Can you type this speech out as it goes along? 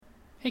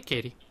Hey,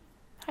 Katie.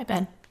 Hi,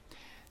 Ben.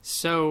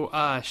 So,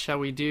 shall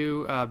we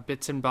do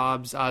Bits and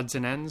Bob's Odds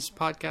and Ends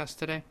podcast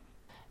today?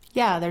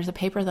 Yeah, there's a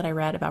paper that I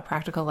read about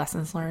practical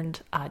lessons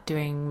learned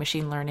doing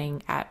machine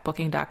learning at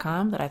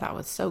Booking.com that I thought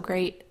was so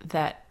great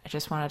that I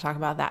just want to talk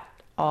about that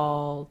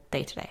all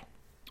day today.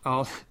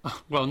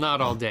 Well,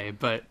 not all day,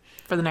 but...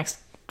 For the next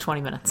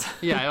 20 minutes.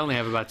 Yeah, I only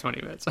have about 20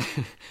 minutes.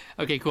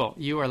 Okay, cool.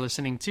 You are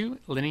listening to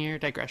Linear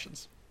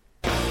Digressions.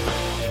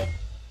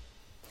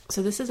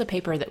 So this is a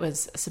paper that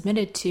was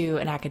submitted to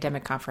an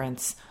academic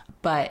conference,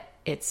 but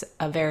it's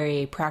a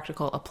very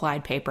practical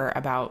applied paper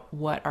about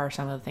what are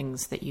some of the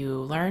things that you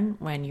learn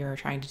when you're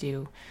trying to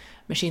do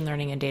machine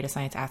learning and data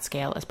science at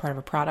scale as part of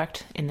a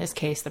product. In this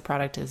case, the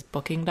product is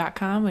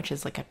Booking.com, which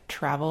is like a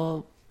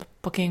travel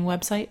booking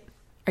website.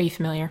 Are you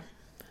familiar?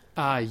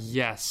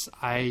 Yes,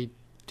 I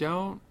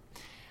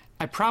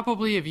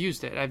probably have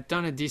used it. I've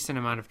done a decent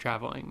amount of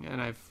traveling,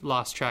 and I've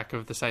lost track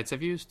of the sites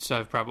I've used, so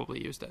I've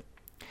probably used it.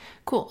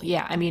 Cool.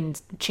 Yeah. I mean,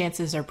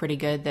 chances are pretty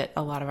good that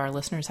a lot of our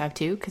listeners have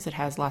too, because it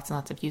has lots and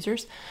lots of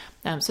users.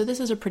 So this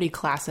is a pretty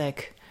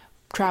classic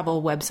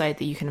travel website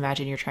that you can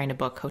imagine you're trying to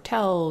book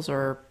hotels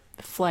or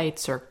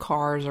flights or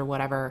cars or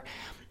whatever.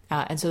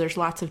 And so there's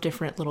lots of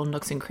different little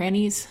nooks and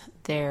crannies.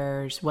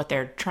 There's what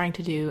they're trying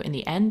to do in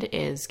the end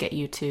is get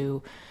you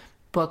to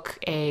book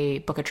a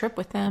trip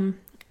with them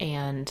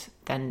and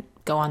then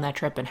go on that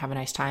trip and have a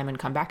nice time and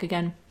come back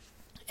again.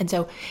 And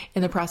so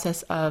in the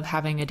process of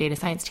having a data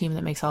science team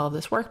that makes all of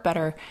this work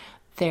better,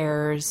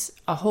 there's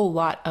a whole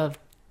lot of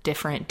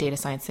different data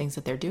science things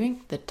that they're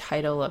doing. The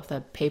title of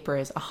the paper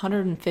is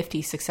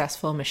 150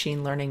 Successful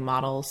Machine Learning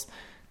Models,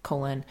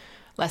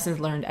 Lessons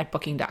Learned at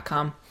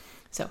Booking.com.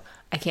 So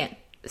I can't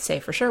say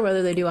for sure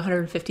whether they do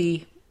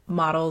 150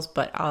 models,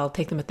 but I'll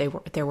take them at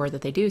their word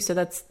that they do. So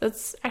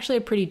that's actually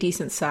a pretty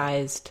decent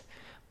sized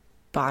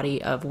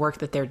body of work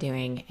that they're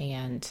doing,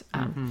 and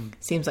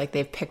seems like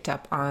they've picked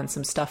up on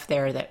some stuff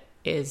there that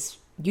is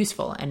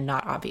useful and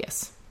not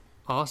obvious.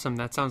 Awesome.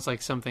 That sounds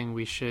like something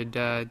we should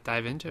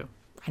dive into.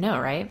 I know,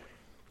 right?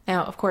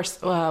 Now, of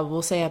course,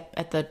 we'll say up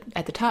at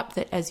the top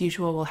that, as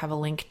usual, we'll have a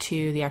link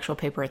to the actual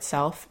paper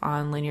itself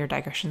on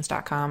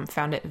lineardigressions.com.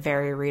 Found it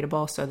very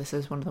readable, so this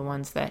is one of the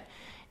ones that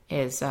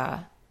is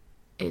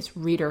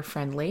reader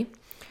friendly.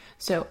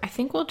 So I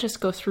think we'll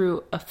just go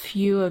through a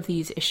few of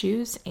these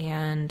issues,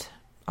 and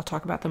I'll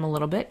talk about them a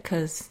little bit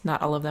because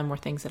not all of them were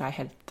things that I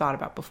had thought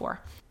about before.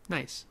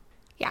 Nice.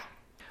 Yeah.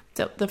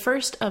 So the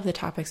first of the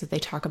topics that they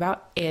talk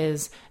about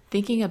is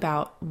thinking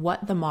about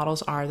what the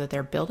models are that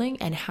they're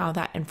building and how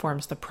that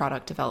informs the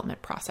product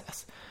development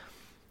process.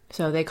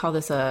 So they call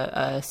this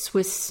a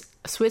Swiss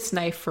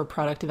knife for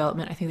product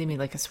development. I think they mean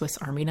like a Swiss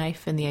Army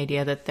knife, and the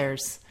idea that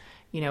there's,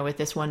 with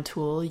this one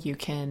tool, you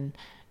can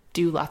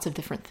do lots of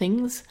different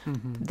things.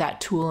 Mm-hmm. That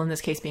tool in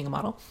this case being a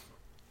model.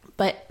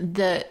 But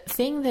the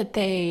thing that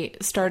they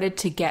started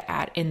to get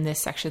at in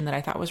this section that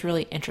I thought was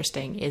really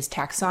interesting is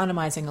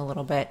taxonomizing a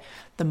little bit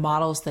the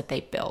models that they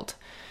build.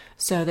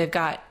 So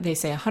they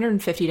say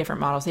 150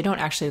 different models. They don't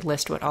actually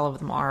list what all of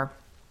them are.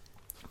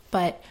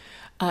 But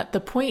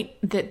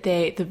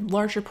the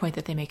larger point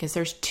that they make is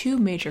there's two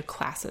major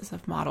classes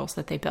of models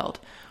that they build.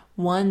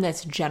 One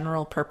that's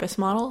general purpose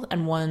model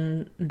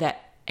and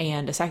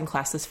a second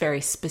class that's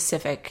very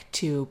specific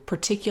to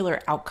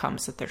particular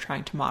outcomes that they're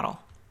trying to model.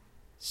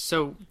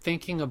 So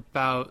thinking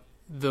about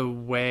the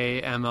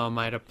way ML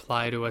might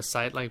apply to a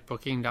site like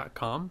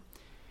Booking.com,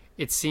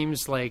 it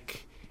seems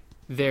like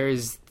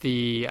there's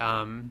the,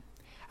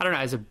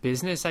 as a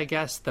business, I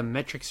guess, the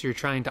metrics you're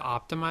trying to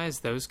optimize,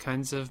 those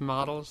kinds of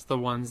models, the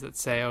ones that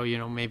say,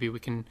 maybe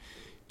we can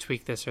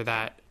tweak this or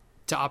that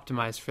to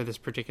optimize for this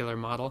particular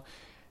model.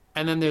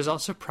 And then there's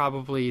also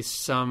probably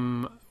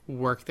some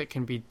work that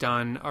can be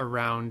done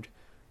around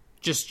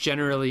just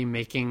generally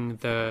making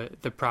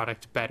the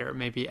product better,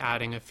 maybe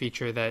adding a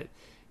feature that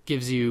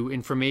gives you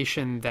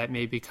information that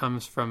maybe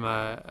comes from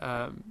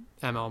a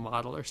ML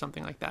model or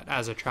something like that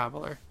as a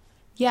traveler.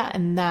 Yeah,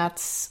 and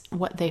that's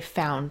what they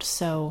found.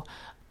 So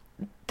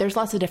there's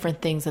lots of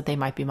different things that they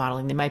might be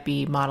modeling. They might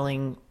be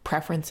modeling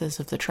preferences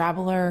of the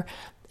traveler.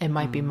 It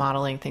might be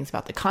modeling things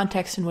about the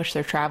context in which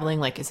they're traveling,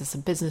 like is this a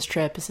business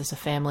trip? Is this a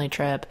family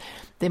trip?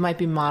 They might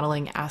be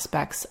modeling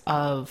aspects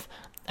of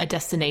a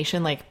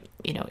destination, like,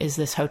 is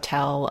this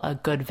hotel a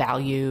good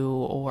value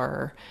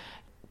or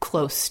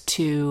close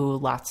to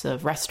lots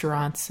of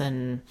restaurants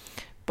and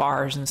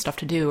bars and stuff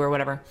to do or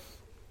whatever.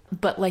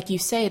 But like you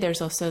say,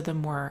 there's also the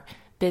more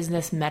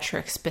business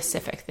metric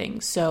specific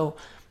things. So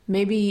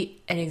maybe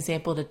an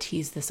example to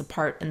tease this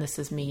apart, and this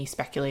is me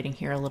speculating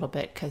here a little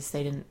bit because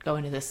they didn't go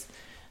into this.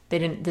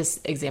 This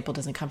example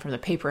doesn't come from the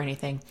paper or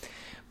anything,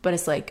 but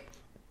it's like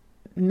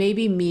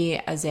maybe me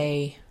as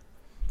a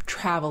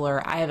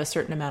traveler, I have a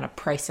certain amount of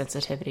price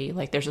sensitivity.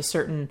 Like there's a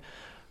certain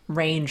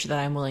range that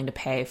I'm willing to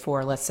pay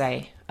for, let's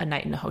say, a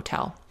night in a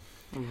hotel.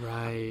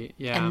 Right.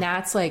 Yeah. And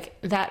that's like,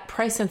 that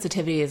price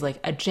sensitivity is like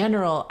a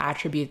general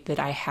attribute that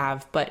I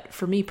have. But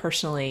for me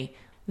personally,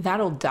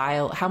 that'll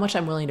dial, how much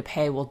I'm willing to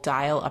pay will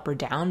dial up or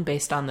down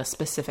based on the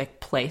specific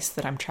place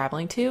that I'm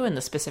traveling to and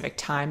the specific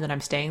time that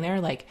I'm staying there.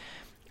 Like,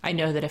 I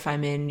know that if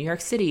I'm in New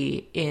York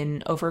City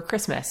in over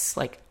Christmas,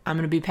 like I'm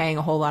going to be paying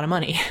a whole lot of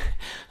money.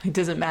 It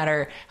doesn't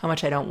matter how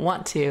much I don't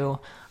want to.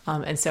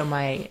 And so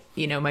my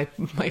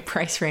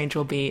price range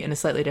will be in a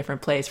slightly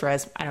different place.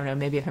 Whereas, I don't know,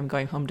 maybe if I'm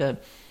going home to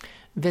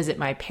visit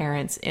my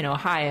parents in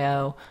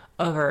Ohio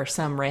over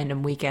some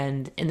random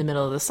weekend in the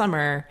middle of the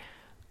summer,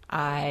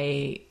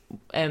 I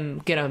am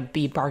going to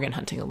be bargain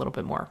hunting a little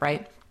bit more,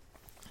 right?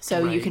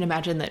 So you can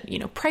imagine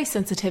that, price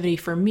sensitivity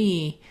for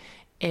me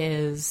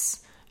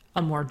is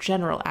a more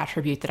general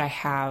attribute that I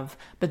have.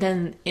 But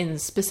then in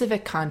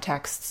specific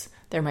contexts,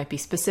 there might be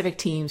specific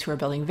teams who are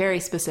building very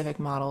specific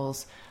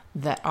models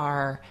that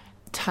are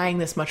tying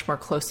this much more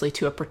closely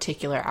to a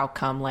particular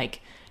outcome, like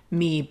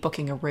me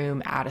booking a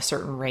room at a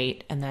certain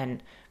rate, and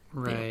then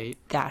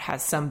that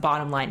has some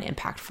bottom line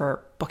impact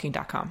for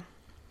Booking.com.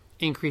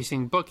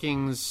 Increasing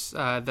bookings,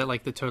 that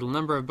like the total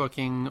number of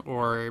booking,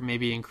 or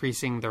maybe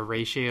increasing the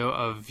ratio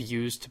of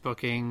views to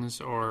bookings,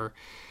 or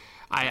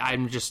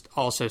I'm just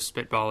also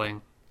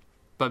spitballing,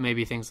 but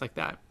maybe things like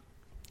that.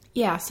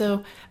 Yeah,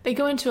 so they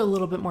go into a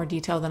little bit more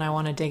detail than I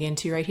want to dig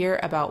into right here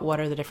about what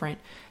are the different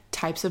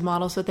types of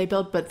models that they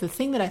build. But the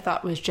thing that I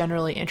thought was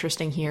generally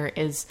interesting here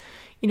is,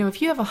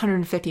 if you have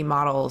 150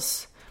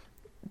 models,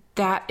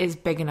 that is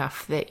big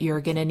enough that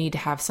you're going to need to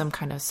have some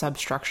kind of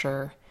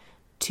substructure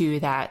to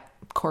that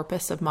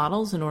corpus of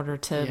models in order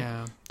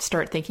to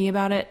start thinking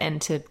about it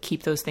and to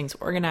keep those things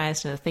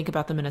organized and to think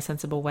about them in a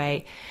sensible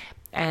way.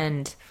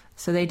 And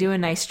so they do a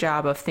nice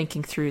job of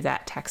thinking through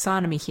that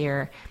taxonomy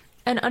here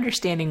and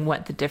understanding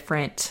what the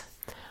different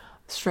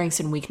strengths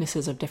and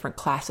weaknesses of different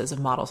classes of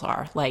models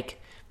are. Like,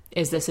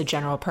 is this a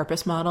general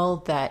purpose model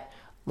that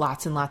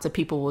lots and lots of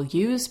people will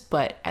use,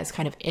 but as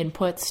kind of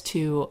inputs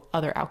to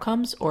other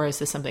outcomes? Or is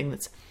this something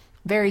that's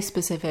very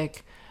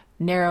specific,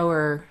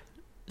 narrower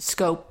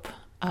scope,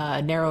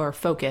 narrower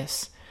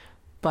focus,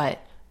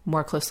 but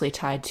more closely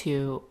tied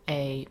to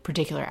a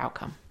particular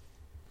outcome?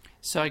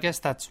 So I guess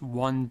that's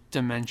one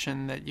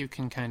dimension that you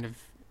can kind of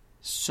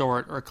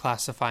sort or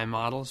classify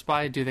models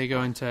by. Do they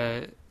go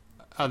into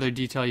other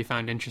detail you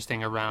found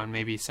interesting around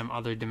maybe some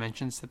other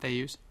dimensions that they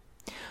use?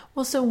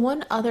 Well, so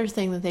one other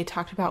thing that they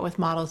talked about with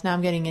models, now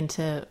I'm getting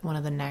into one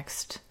of the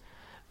next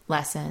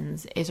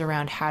lessons, is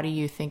around how do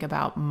you think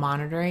about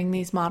monitoring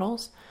these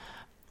models?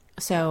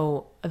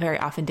 So very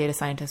often data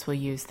scientists will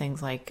use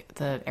things like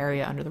the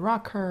area under the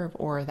ROC curve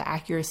or the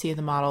accuracy of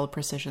the model,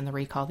 precision, the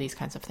recall, these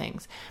kinds of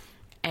things.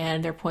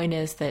 And their point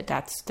is that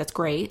that's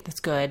great, that's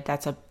good,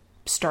 that's a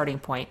starting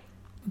point.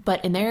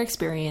 But in their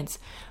experience,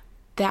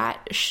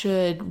 that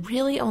should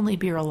really only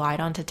be relied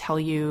on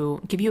to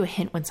give you a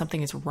hint when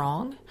something is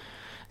wrong.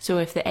 So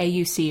if the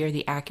AUC or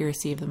the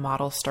accuracy of the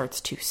model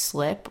starts to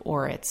slip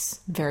or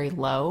it's very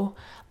low,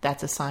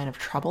 that's a sign of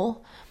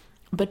trouble.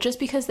 But just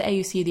because the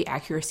AUC, the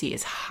accuracy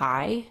is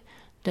high,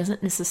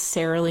 doesn't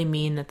necessarily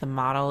mean that the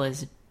model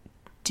is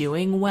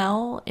doing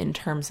well in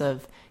terms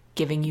of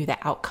giving you the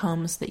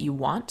outcomes that you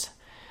want.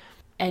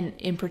 And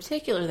in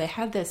particular, they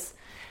had this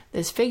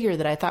figure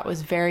that I thought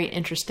was very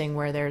interesting,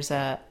 where there's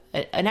an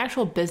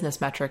actual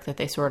business metric that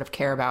they sort of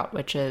care about,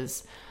 which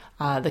is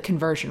the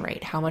conversion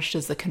rate. How much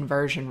does the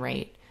conversion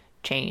rate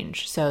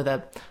change?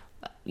 So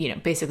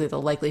basically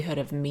the likelihood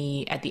of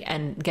me at the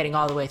end getting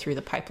all the way through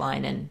the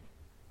pipeline and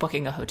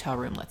booking a hotel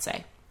room, let's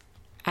say.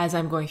 As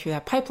I'm going through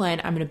that pipeline,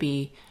 I'm going to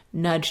be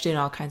nudged in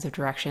all kinds of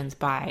directions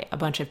by a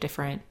bunch of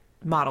different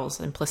models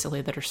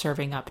implicitly that are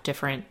serving up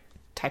different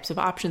types of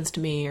options to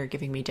me or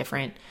giving me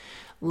different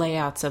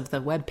layouts of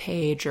the web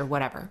page or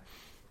whatever.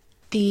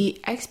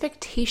 The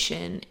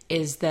expectation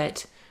is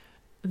that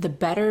the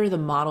better the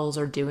models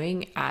are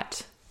doing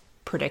at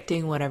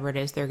predicting whatever it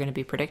is they're going to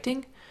be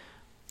predicting,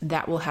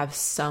 that will have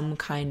some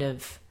kind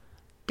of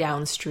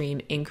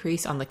downstream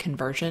increase on the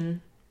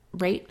conversion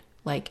rate.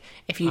 Like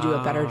if you do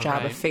a better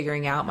job of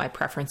figuring out my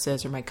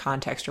preferences or my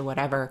context or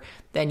whatever,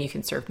 then you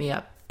can serve me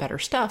up better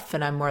stuff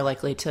and I'm more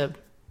likely to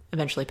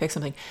eventually pick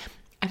something.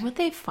 And what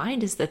they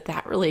find is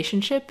that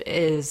relationship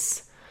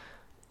is,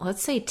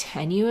 let's say,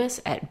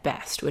 tenuous at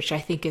best, which I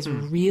think is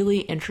really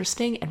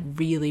interesting and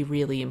really,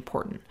 really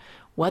important.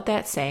 What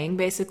that's saying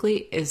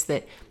basically is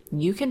that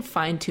you can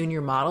fine tune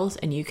your models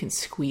and you can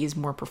squeeze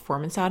more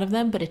performance out of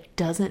them, but it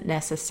doesn't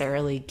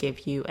necessarily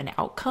give you an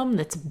outcome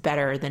that's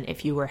better than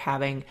if you were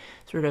having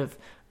sort of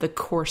the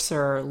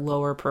coarser,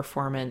 lower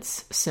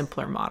performance,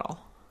 simpler model.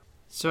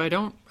 So I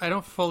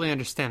don't fully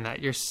understand that.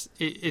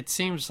 It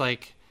seems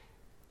like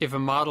if a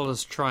model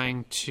is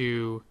trying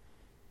to,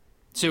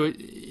 so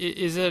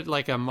is it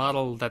like a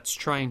model that's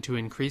trying to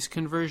increase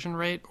conversion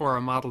rate or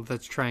a model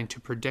that's trying to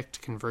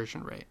predict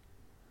conversion rate?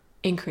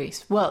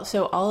 Increase. Well,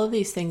 so all of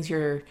these things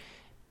who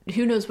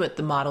knows what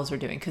the models are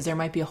doing, because there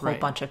might be a whole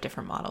bunch of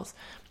different models.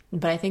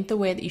 But I think the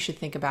way that you should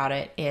think about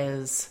it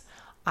is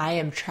I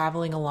am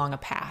traveling along a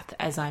path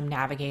as I'm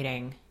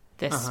navigating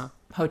this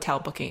hotel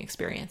booking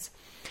experience.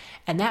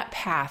 And that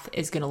path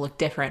is going to look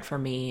different for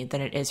me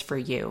than it is for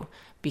you,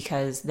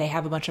 because they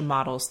have a bunch of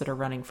models that are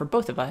running for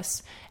both of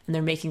us and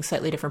they're making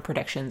slightly different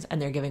predictions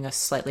and they're giving us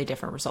slightly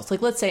different results.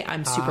 Like let's say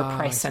I'm super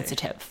price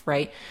sensitive,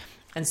 right?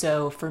 And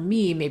so for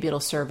me, maybe it'll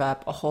serve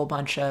up a whole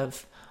bunch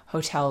of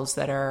hotels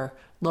that are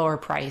lower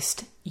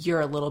priced.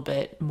 You're a little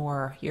bit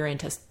more, you're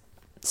into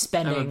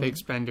spending. I'm a big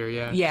spender,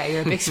 yeah. Yeah,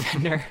 you're a big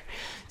spender.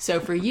 So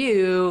for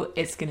you,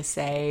 it's going to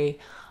say,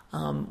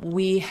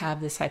 we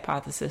have this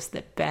hypothesis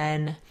that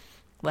Ben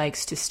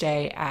likes to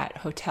stay at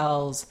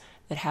hotels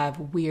that have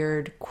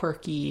weird,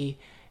 quirky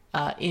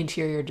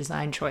interior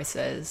design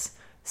choices.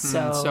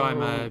 So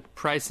I'm a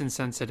price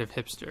insensitive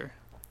hipster.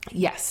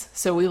 Yes.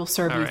 So we will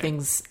serve All you right.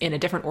 things in a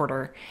different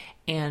order,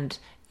 and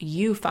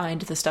you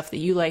find the stuff that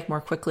you like more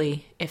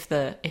quickly if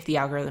the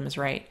algorithm is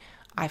right.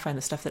 I find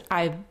the stuff that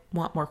I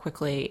want more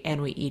quickly,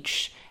 and we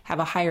each have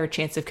a higher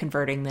chance of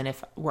converting than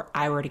if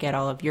I were to get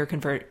all of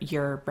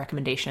your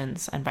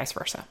recommendations and vice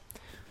versa.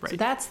 Right. So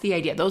that's the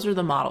idea. Those are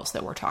the models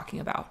that we're talking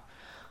about.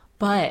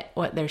 But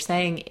what they're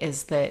saying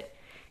is that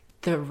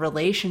the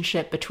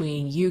relationship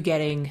between you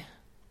getting,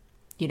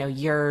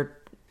 your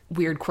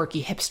weird,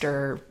 quirky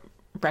hipster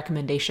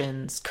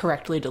recommendations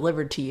correctly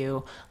delivered to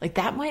you, like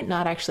that might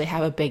not actually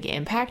have a big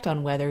impact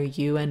on whether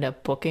you end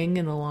up booking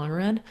in the long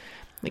run.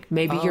 Like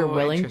maybe you're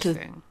willing to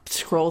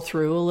scroll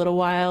through a little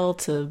while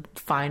to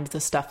find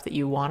the stuff that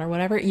you want or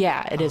whatever.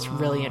 Yeah, it is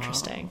really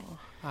interesting.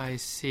 I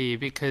see,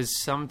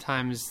 because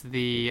sometimes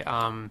maybe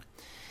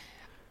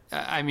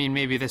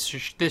this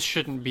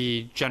shouldn't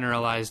be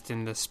generalized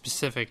in the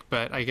specific,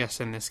 but I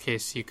guess in this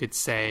case you could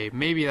say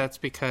maybe that's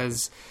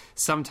because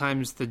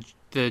sometimes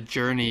the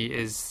journey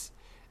is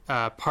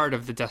part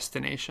of the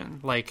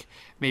destination. Like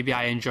maybe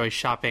I enjoy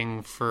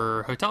shopping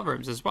for hotel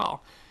rooms as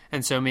well,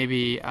 and so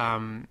maybe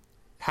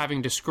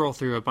having to scroll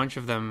through a bunch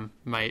of them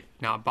might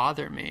not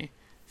bother me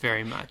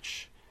very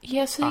much.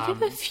 Yeah, so they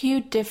give a few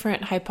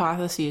different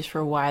hypotheses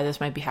for why this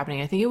might be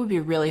happening. I think it would be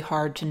really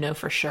hard to know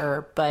for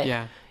sure, but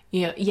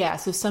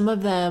so some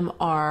of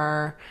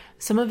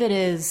it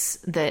is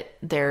that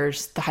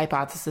there's the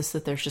hypothesis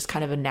that there's just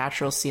kind of a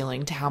natural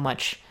ceiling to how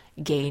much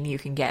gain you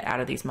can get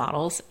out of these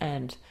models,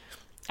 and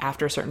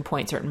after a certain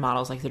point, certain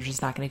models, like they're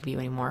just not going to give you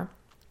any more.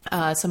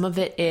 Some of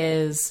it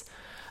is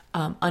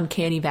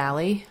uncanny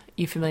valley.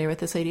 You familiar with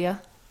this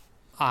idea?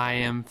 I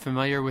am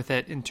familiar with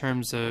it in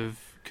terms of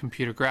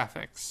computer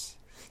graphics.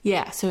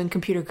 Yeah, so in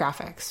computer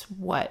graphics,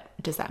 what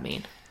does that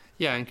mean?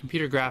 Yeah, in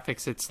computer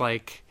graphics, it's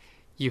like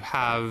you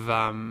have,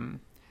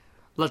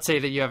 let's say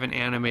that you have an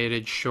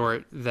animated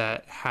short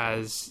that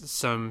has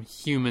some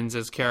humans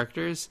as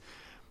characters,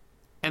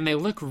 and they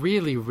look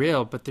really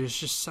real, but there's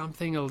just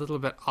something a little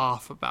bit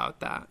off about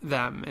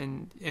them,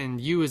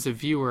 and you as a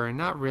viewer are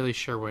not really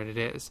sure what it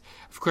is.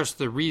 Of course,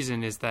 the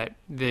reason is that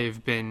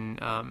they've been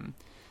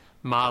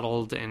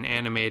modeled and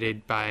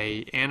animated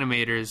by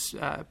animators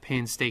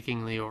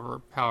painstakingly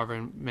over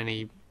however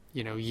many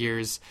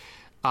years,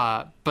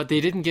 but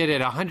they didn't get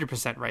it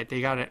 100% right.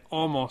 They got it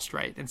almost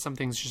right, and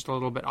something's just a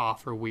little bit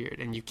off or weird,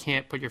 and you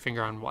can't put your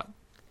finger on what.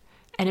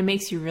 And it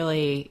makes you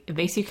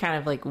kind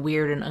of like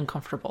weird and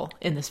uncomfortable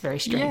in this very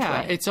strange way.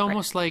 Yeah, it's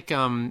almost like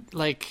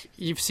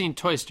you've seen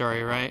Toy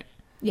Story, right?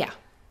 Yeah.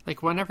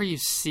 Like whenever you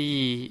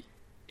see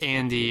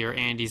Andy or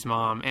Andy's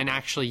mom, and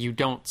actually you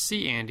don't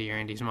see Andy or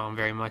Andy's mom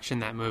very much in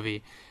that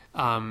movie,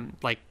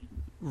 like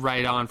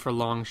right on for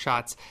long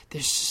shots,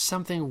 there's just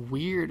something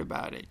weird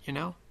about it,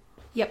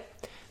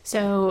 Yep.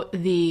 So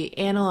the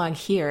analog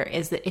here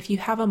is that if you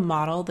have a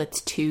model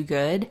that's too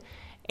good,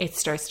 it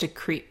starts to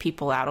creep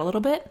people out a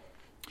little bit.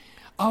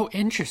 Oh,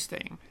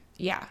 interesting.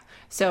 Yeah.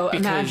 So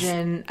because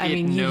imagine,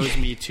 it knows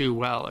me too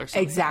well or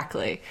something.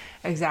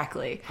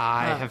 Exactly.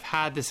 I have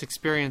had this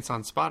experience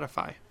on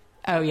Spotify.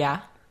 Oh,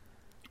 yeah?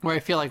 Where I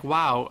feel like,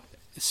 wow,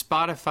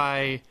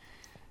 Spotify,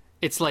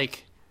 it's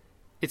like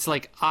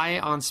I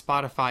on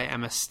Spotify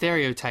am a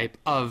stereotype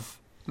of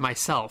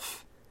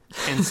myself.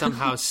 And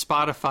somehow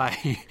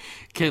Spotify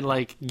can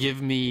like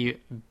give me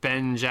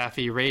Ben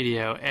Jaffe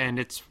radio, and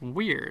it's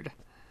weird.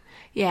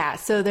 Yeah,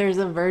 so there's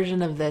a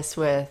version of this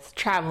with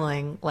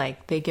traveling.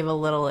 Like they give a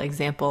little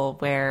example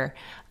where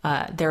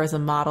there was a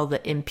model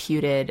that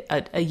imputed,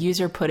 a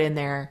user put in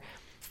their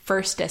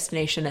first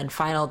destination and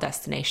final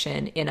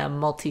destination in a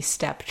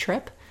multi-step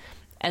trip.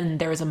 And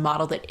there was a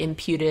model that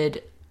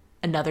imputed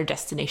another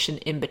destination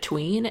in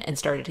between and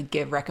started to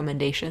give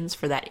recommendations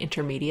for that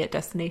intermediate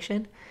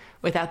destination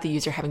without the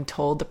user having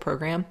told the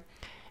program.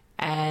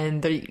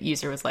 And the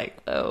user was like,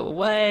 oh,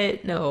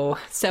 what? No.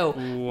 So,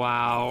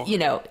 wow.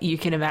 You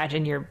can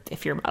imagine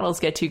if your models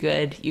get too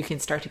good, you can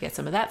start to get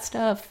some of that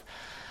stuff.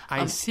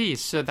 I see.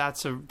 So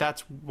that's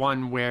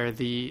one where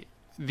the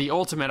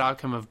ultimate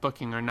outcome of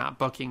booking or not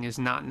booking is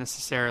not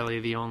necessarily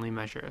the only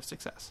measure of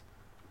success.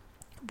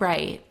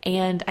 Right.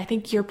 And I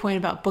think your point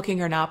about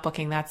booking or not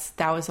booking, that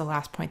was the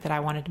last point that I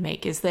wanted to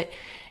make, is that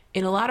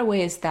in a lot of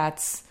ways,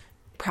 that's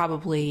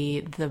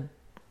probably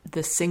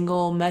the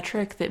single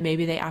metric that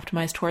maybe they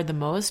optimize toward the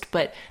most,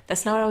 but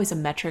that's not always a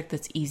metric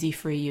that's easy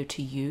for you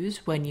to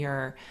use when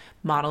you're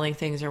modeling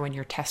things or when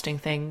you're testing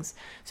things.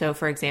 So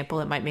for example,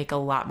 it might make a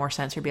lot more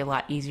sense or be a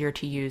lot easier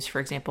to use, for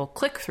example,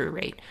 click-through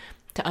rate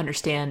to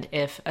understand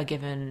if a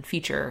given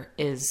feature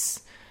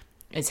is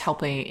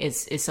something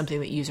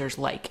that users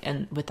like.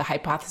 And with the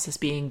hypothesis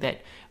being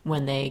that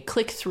when they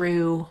click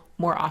through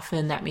more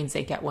often, that means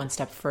they get one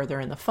step further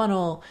in the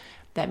funnel.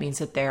 That means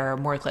that they're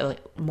more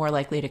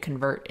likely to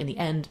convert in the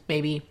end,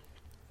 maybe.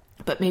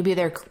 But maybe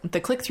the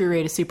click-through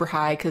rate is super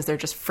high because they're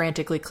just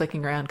frantically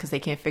clicking around because they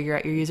can't figure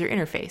out your user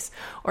interface.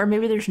 Or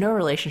maybe there's no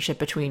relationship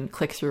between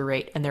click-through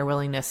rate and their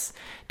willingness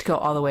to go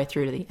all the way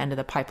through to the end of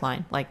the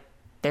pipeline. Like,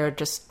 they're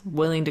just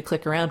willing to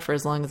click around for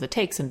as long as it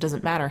takes, and it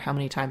doesn't matter how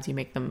many times you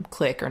make them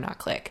click or not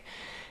click.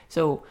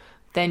 So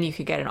then you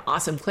could get an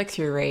awesome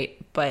click-through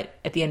rate, but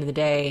at the end of the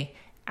day,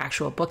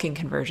 actual booking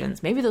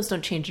conversions, maybe those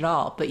don't change at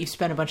all, but you've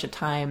spent a bunch of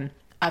time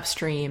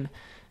upstream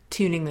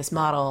tuning this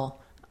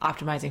model,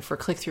 optimizing for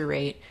click-through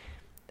rate.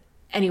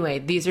 Anyway,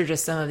 these are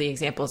just some of the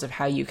examples of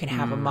how you can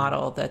have a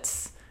model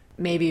that's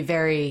maybe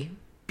very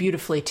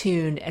beautifully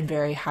tuned and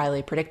very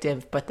highly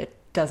predictive, but that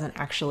doesn't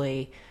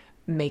actually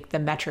make the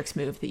metrics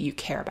move that you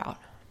care about.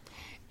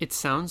 It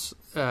sounds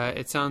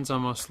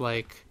almost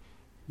like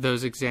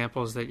those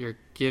examples that you're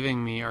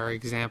giving me are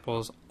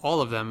examples,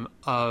 all of them,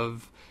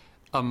 of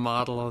a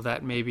model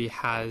that maybe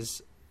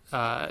has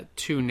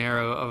too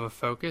narrow of a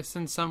focus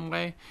in some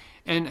way.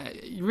 And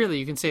really,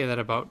 you can say that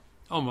about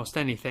almost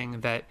anything,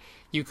 that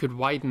you could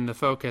widen the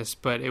focus,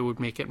 but it would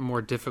make it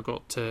more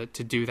difficult to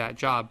do that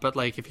job. But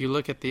like, if you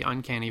look at the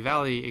Uncanny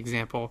Valley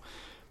example,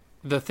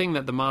 the thing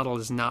that the model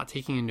is not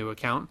taking into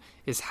account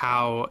is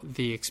how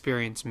the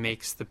experience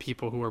makes the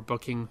people who are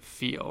booking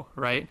feel,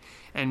 right?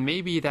 And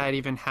maybe that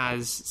even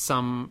has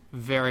some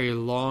very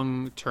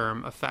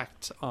long-term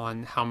effect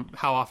on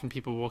how often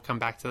people will come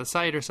back to the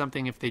site or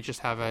something if they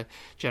just have a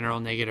general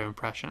negative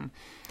impression.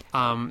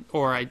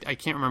 Or I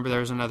can't remember,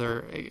 there was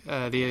another,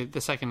 the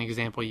second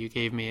example you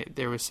gave me,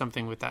 there was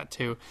something with that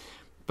too.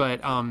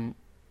 But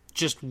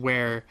just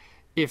where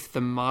if the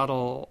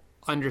model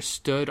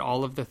understood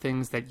all of the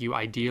things that you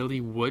ideally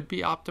would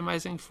be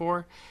optimizing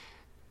for,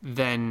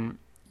 then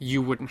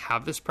you wouldn't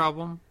have this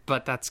problem.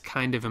 But that's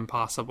kind of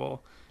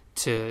impossible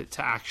to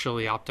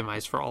actually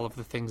optimize for all of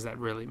the things that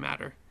really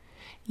matter.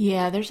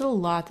 Yeah, there's a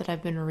lot that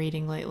I've been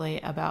reading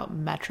lately about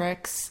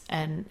metrics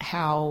and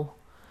how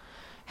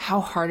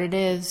hard it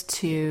is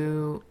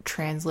to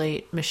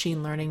translate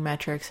machine learning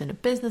metrics into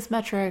business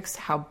metrics,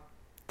 how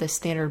the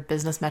standard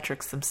business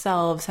metrics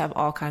themselves have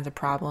all kinds of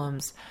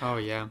problems. Oh,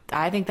 yeah.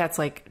 I think that's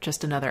like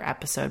just another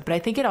episode, but I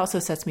think it also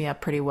sets me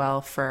up pretty well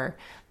for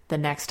the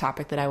next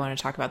topic that I want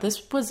to talk about.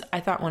 This was,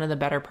 I thought, one of the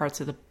better parts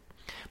of the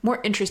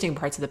more interesting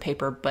parts of the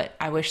paper, but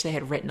I wish they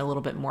had written a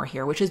little bit more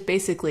here, which is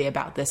basically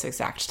about this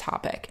exact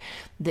topic,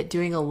 that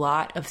doing a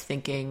lot of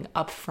thinking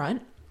up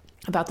front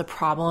about the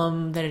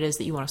problem that it is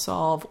that you want to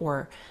solve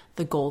or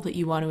the goal that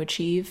you want to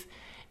achieve,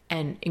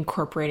 and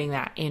incorporating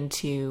that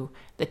into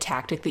the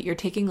tactic that you're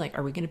taking. Like,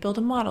 are we going to build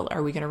a model?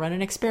 Are we going to run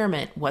an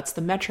experiment? What's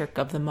the metric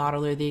of the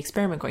model or the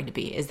experiment going to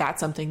be? Is that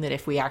something that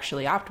if we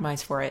actually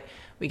optimize for it,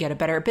 we get a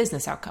better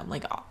business outcome?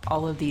 Like,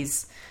 all of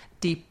these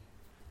deep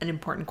and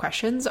important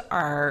questions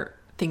are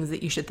things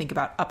that you should think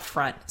about up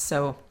front.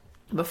 So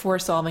before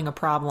solving a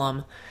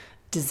problem,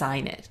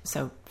 design it.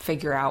 So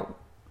figure out,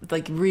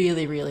 like,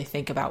 really, really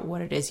think about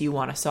what it is you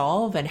want to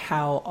solve and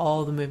how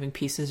all the moving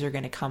pieces are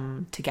going to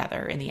come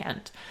together in the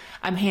end.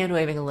 I'm hand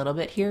waving a little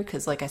bit here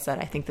because, like I said,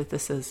 I think that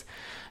this is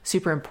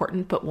super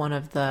important, but one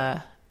of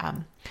the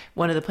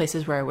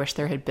places where I wish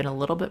there had been a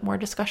little bit more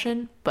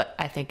discussion, but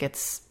I think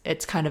it's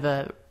kind of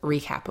a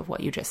recap of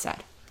what you just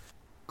said.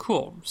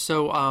 Cool.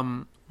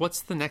 So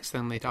what's the next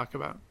thing they talk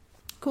about?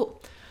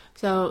 Cool.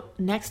 So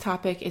next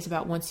topic is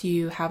about once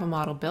you have a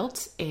model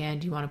built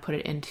and you want to put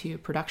it into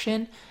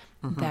production,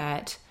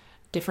 that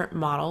different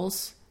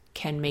models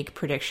can make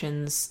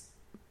predictions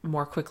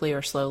more quickly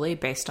or slowly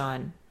based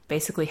on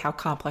basically how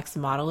complex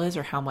the model is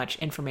or how much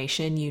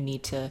information you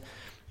need to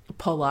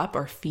pull up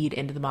or feed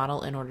into the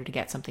model in order to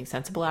get something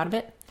sensible out of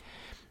it.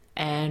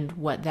 And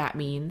what that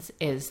means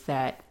is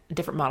that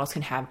different models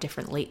can have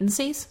different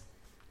latencies.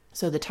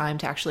 So the time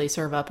to actually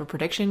serve up a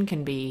prediction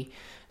can be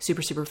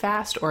super, super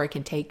fast, or it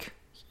can take,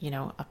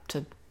 up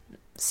to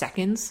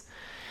seconds.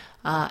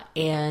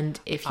 And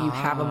if you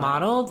have a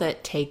model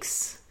that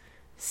takes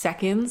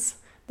seconds,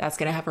 that's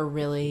going to have a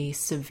really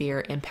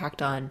severe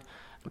impact on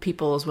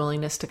people's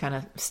willingness to kind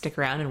of stick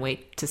around and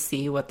wait to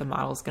see what the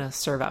model is going to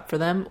serve up for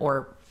them,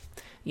 or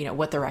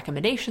what the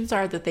recommendations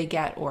are that they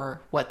get,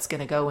 or what's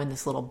going to go in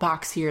this little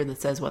box here that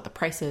says what the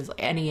price is,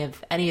 like any of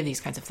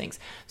these kinds of things.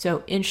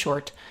 So in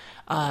short,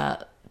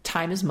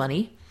 time is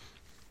money.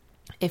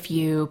 If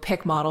you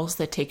pick models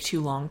that take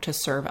too long to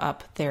serve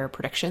up their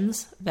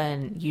predictions,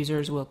 then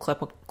users will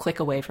click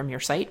away from your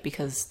site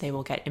because they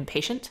will get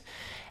impatient.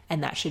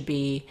 And that should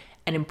be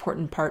an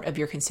important part of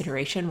your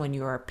consideration when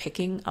you are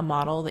picking a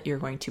model that you're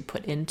going to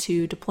put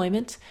into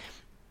deployment.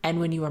 And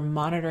when you are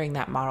monitoring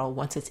that model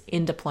once it's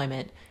in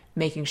deployment,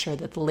 making sure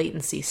that the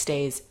latency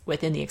stays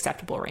within the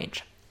acceptable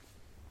range.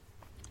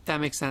 That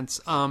makes sense.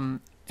 And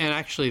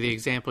actually the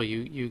example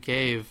you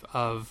gave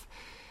of,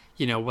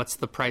 what's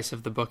the price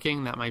of the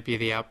booking, that might be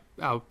the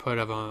output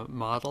of a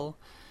model.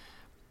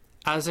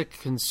 As a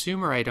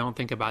consumer, I don't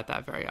think about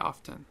that very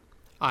often.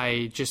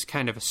 I just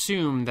kind of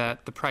assume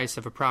that the price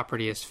of a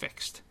property is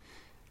fixed.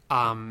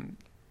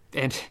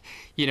 and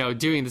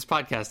doing this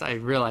podcast, I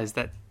realized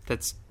that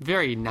that's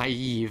very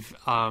naive.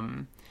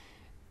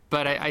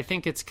 But I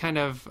think it's kind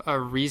of a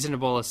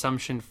reasonable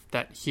assumption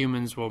that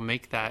humans will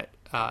make that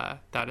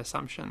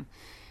assumption.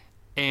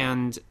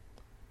 And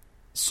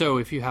so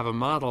if you have a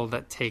model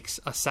that takes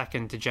a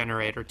second to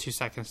generate or 2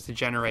 seconds to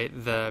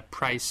generate the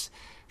price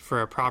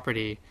for a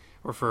property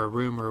or for a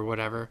room or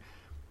whatever,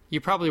 you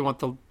probably want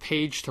the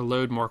page to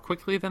load more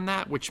quickly than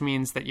that, which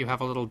means that you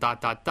have a little ...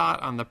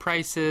 on the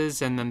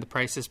prices, and then the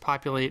prices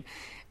populate.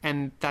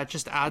 And that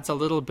just adds a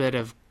little bit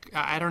of,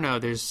 I don't know,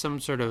 there's some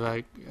sort of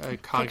a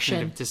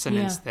cognitive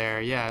dissonance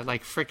there. Yeah,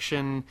 like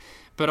friction,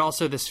 but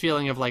also this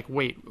feeling of like,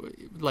 wait,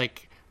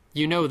 like,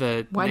 the why name of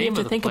the place. Why do you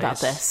have to think about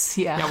this?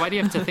 Yeah, why do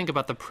you have to think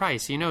about the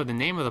price? The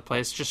name of the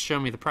place, just show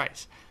me the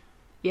price.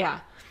 Yeah.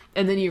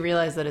 And then you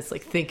realize that it's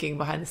like thinking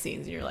behind the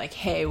scenes, and you're like,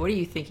 hey, what are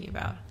you thinking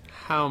about?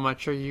 How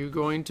much are you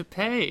going to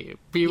pay?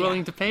 Be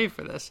willing to pay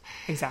for this?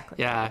 Exactly.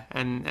 Yeah,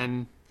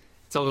 and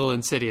it's a little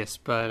insidious,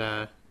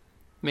 but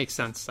makes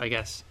sense, I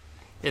guess,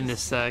 in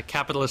this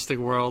capitalistic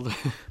world.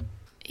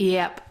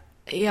 Yep.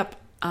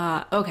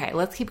 Okay,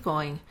 let's keep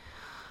going.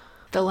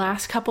 The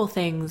last couple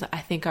things I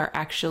think are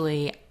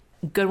actually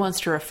good ones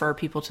to refer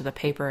people to the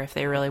paper if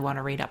they really want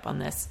to read up on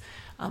this,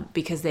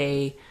 because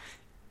they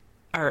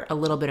are a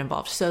little bit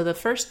involved. So the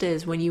first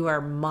is, when you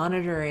are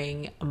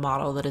monitoring a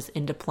model that is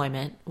in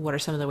deployment, what are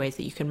some of the ways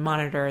that you can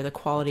monitor the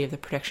quality of the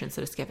predictions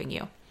that it's giving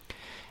you?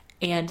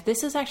 And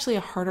this is actually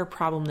a harder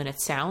problem than it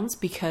sounds,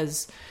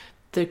 because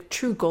the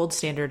true gold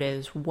standard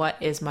is, what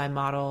is my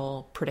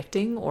model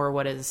predicting, or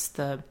what is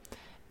the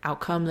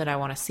outcome that I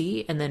want to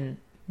see? And then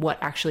what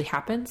actually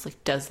happens?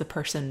 Like, does the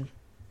person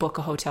book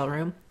a hotel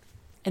room?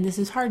 And this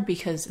is hard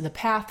because the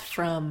path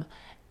from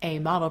a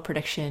model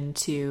prediction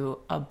to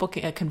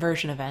a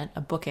conversion event,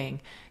 a booking,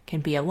 can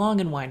be a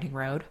long and winding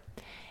road.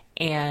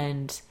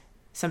 And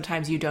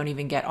sometimes you don't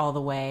even get all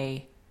the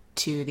way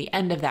to the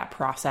end of that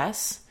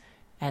process.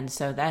 And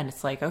so then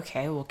it's like,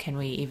 okay, well, can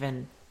we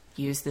even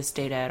use this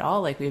data at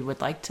all? Like, we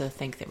would like to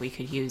think that we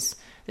could use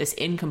this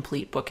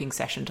incomplete booking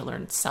session to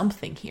learn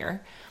something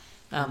here.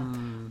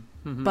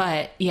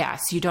 But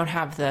yes, you don't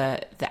have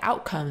the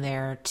outcome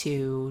there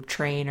to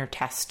train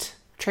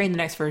the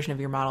next version of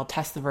your model,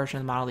 test the version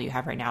of the model that you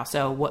have right now.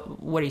 So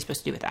what are you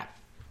supposed to do with that?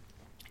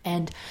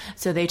 And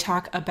so they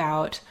talk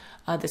about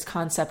this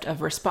concept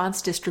of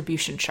response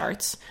distribution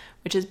charts,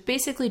 which is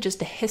basically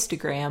just a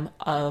histogram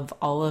of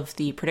all of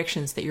the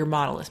predictions that your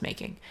model is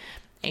making.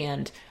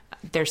 And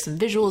there's some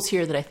visuals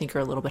here that I think are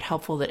a little bit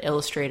helpful that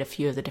illustrate a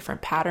few of the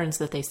different patterns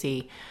that they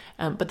see.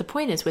 But the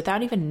point is,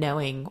 without even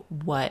knowing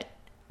what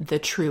the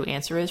true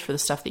answer is for the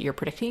stuff that you're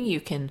predicting,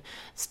 you can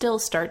still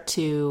start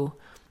to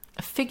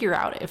figure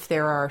out if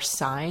there are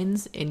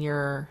signs in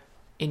your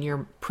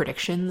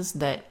predictions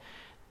that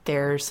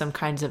there's some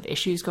kinds of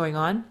issues going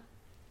on.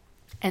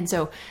 And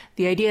so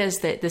the idea is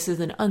that this is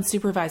an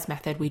unsupervised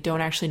method. We don't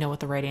actually know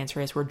what the right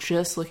answer is. We're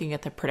just looking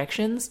at the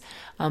predictions.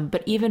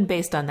 But even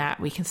based on that,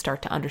 we can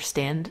start to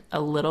understand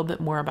a little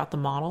bit more about the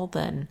model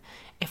than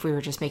if we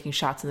were just making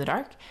shots in the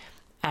dark,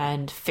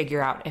 and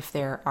figure out if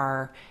there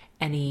are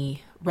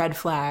any red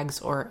flags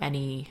or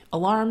any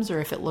alarms, or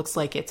if it looks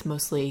like it's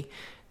mostly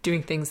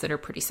doing things that are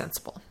pretty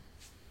sensible.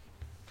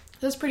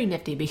 That's pretty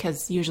nifty,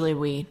 because usually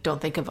we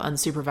don't think of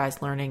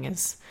unsupervised learning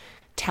as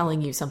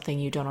telling you something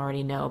you don't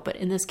already know. But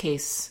in this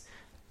case,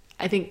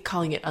 I think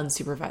calling it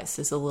unsupervised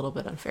is a little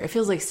bit unfair. It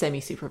feels like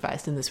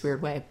semi-supervised in this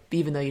weird way,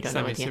 even though you don't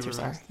know what the answers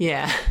are.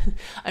 Yeah.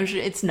 I'm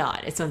sure it's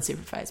not. It's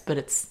unsupervised, but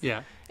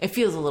it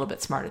feels a little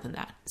bit smarter than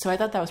that. So I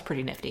thought that was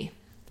pretty nifty.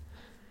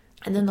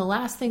 And then the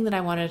last thing that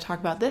I wanted to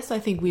talk about, this I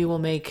think we will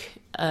make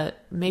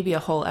maybe a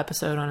whole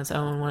episode on its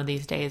own one of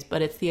these days,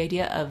 but it's the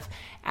idea of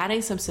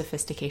adding some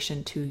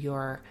sophistication to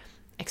your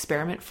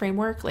experiment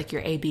framework, like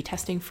your A/B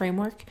testing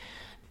framework,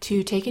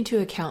 to take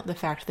into account the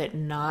fact that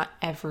not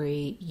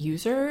every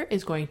user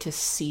is going to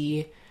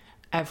see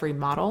every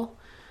model.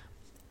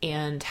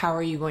 And how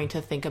are you going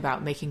to think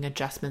about making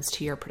adjustments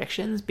to your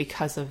predictions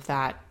because of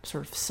that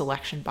sort of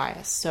selection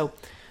bias? So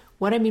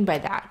what I mean by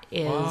that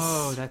is...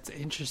 Oh, that's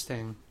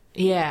interesting.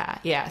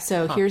 Yeah.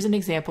 So here's an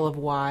example of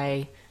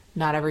why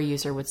not every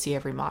user would see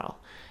every model.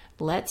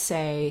 Let's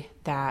say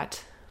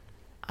that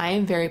I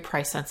am very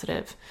price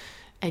sensitive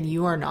and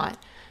you are not.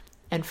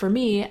 And for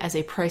me, as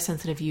a price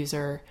sensitive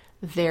user,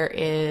 there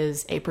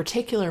is a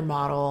particular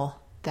model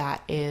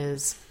that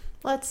is,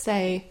 let's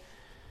say,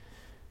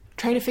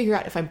 trying to figure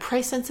out if I'm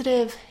price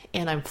sensitive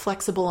and I'm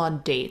flexible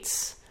on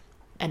dates,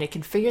 and it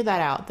can figure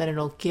that out, then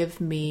it'll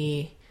give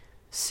me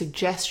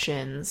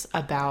suggestions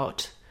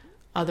about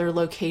other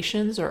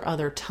locations or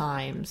other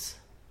times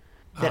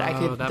that I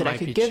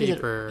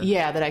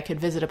could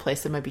visit a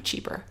place that might be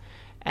cheaper.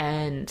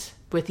 And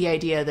with the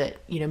idea that,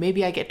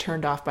 maybe I get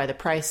turned off by the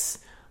price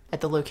at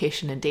the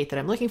location and date that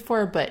I'm looking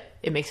for, but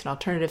it makes an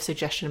alternative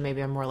suggestion, and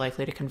maybe I'm more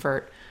likely to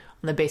convert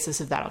on the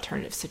basis of that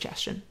alternative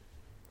suggestion.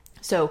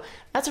 So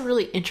that's a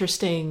really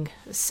interesting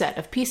set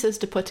of pieces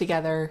to put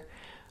together.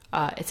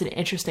 It's an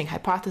interesting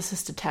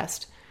hypothesis to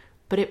test,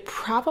 but it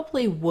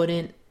probably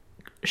wouldn't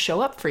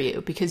show up for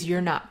you because you're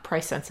not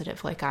price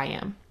sensitive like I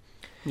am.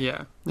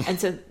 Yeah. And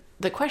so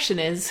the question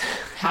is,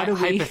 how do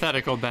we...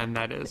 Hypothetical, Ben,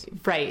 that is.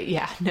 Right,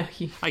 yeah. No,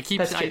 I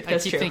keep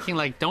thinking,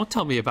 like, don't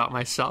tell me about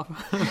myself.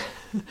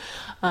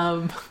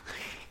 So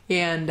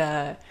in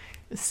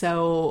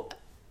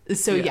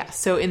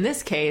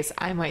this case,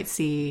 I might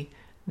see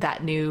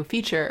that new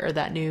feature or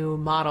that new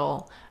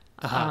model,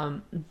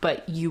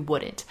 but you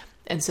wouldn't.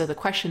 And so the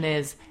question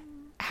is,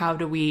 how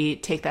do we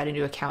take that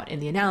into account in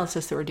the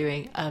analysis that we're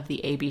doing of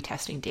the A/B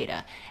testing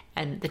data?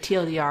 And the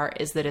TLDR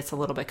is that it's a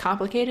little bit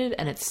complicated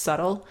and it's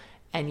subtle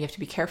and you have to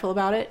be careful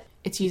about it.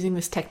 It's using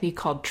this technique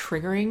called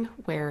triggering,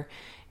 where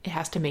it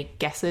has to make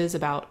guesses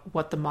about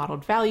what the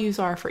modeled values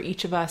are for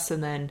each of us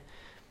and then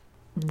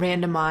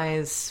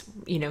randomize,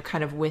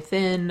 kind of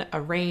within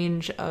a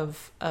range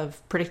of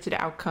predicted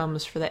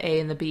outcomes for the A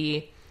and the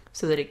B,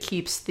 so that it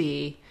keeps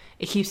the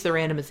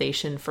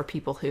randomization for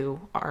people who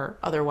are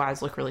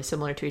otherwise look really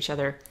similar to each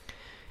other.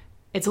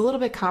 It's a little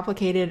bit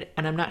complicated,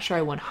 and I'm not sure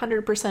I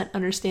 100%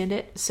 understand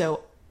it,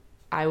 so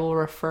I will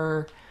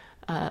refer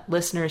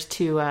listeners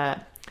to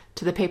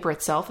the paper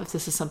itself if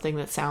this is something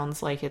that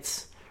sounds like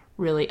it's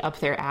really up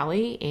their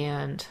alley.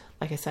 And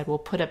like I said, we'll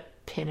put a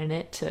pin in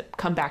it to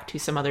come back to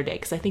some other day,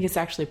 because I think it's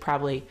actually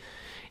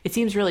it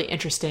seems really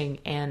interesting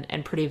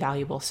and pretty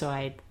valuable,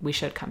 so we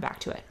should come back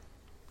to it.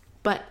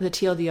 But the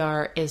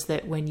TLDR is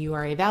that when you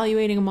are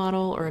evaluating a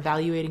model or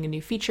evaluating a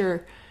new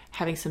feature,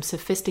 having some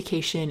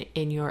sophistication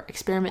in your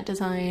experiment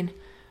design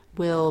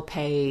will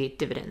pay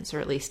dividends, or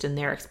at least in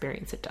their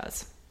experience it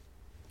does.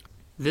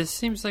 This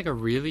seems like a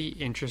really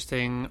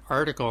interesting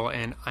article,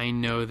 and I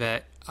know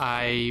that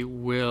I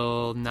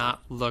will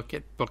not look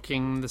at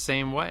Booking the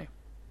same way.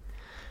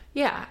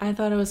 Yeah, I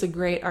thought it was a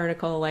great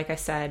article. Like I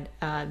said,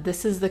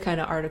 this is the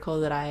kind of article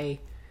that I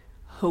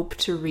hope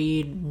to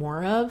read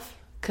more of,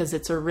 because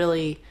it's a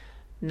really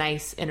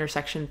nice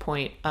intersection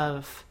point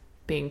of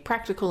being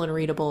practical and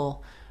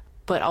readable,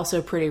 but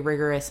also pretty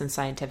rigorous and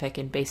scientific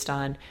and based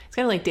on, it's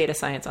kind of like data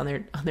science on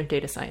their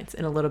data science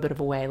in a little bit of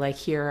a way. Like,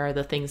 here are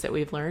the things that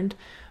we've learned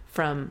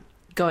from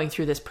going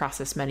through this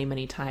process many,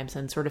 many times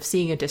and sort of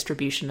seeing a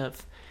distribution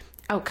of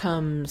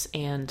outcomes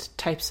and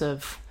types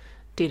of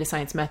data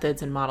science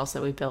methods and models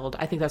that we build.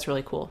 I think that's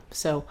really cool.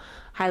 So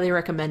highly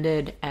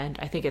recommended. And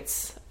I think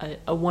it's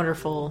a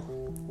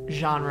wonderful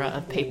genre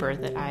of paper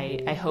that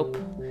I hope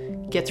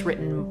gets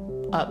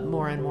written up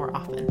more and more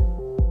often.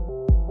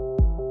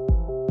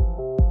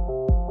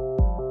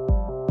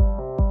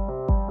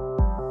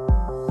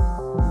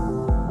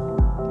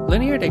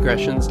 Linear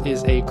Digressions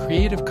is a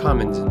Creative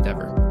Commons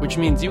endeavor, which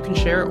means you can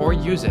share or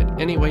use it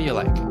any way you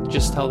like.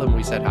 Just tell them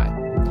we said hi.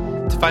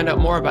 To find out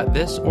more about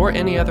this or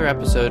any other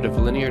episode of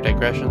Linear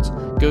Digressions,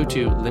 go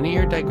to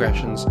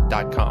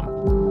lineardigressions.com.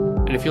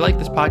 And if you like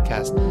this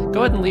podcast,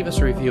 go ahead and leave us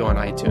a review on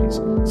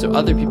iTunes so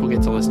other people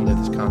get to listen to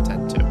this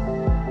content too.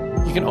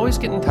 You can always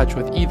get in touch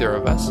with either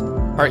of us.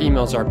 Our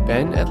emails are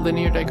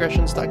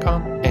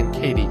ben@lineardigressions.com and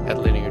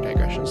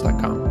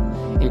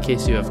katie@lineardigressions.com in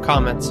case you have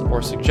comments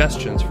or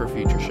suggestions for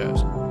future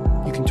shows.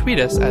 You can tweet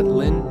us at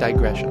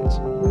lindigressions.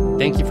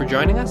 Thank you for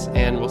joining us,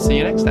 and we'll see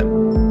you next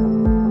time.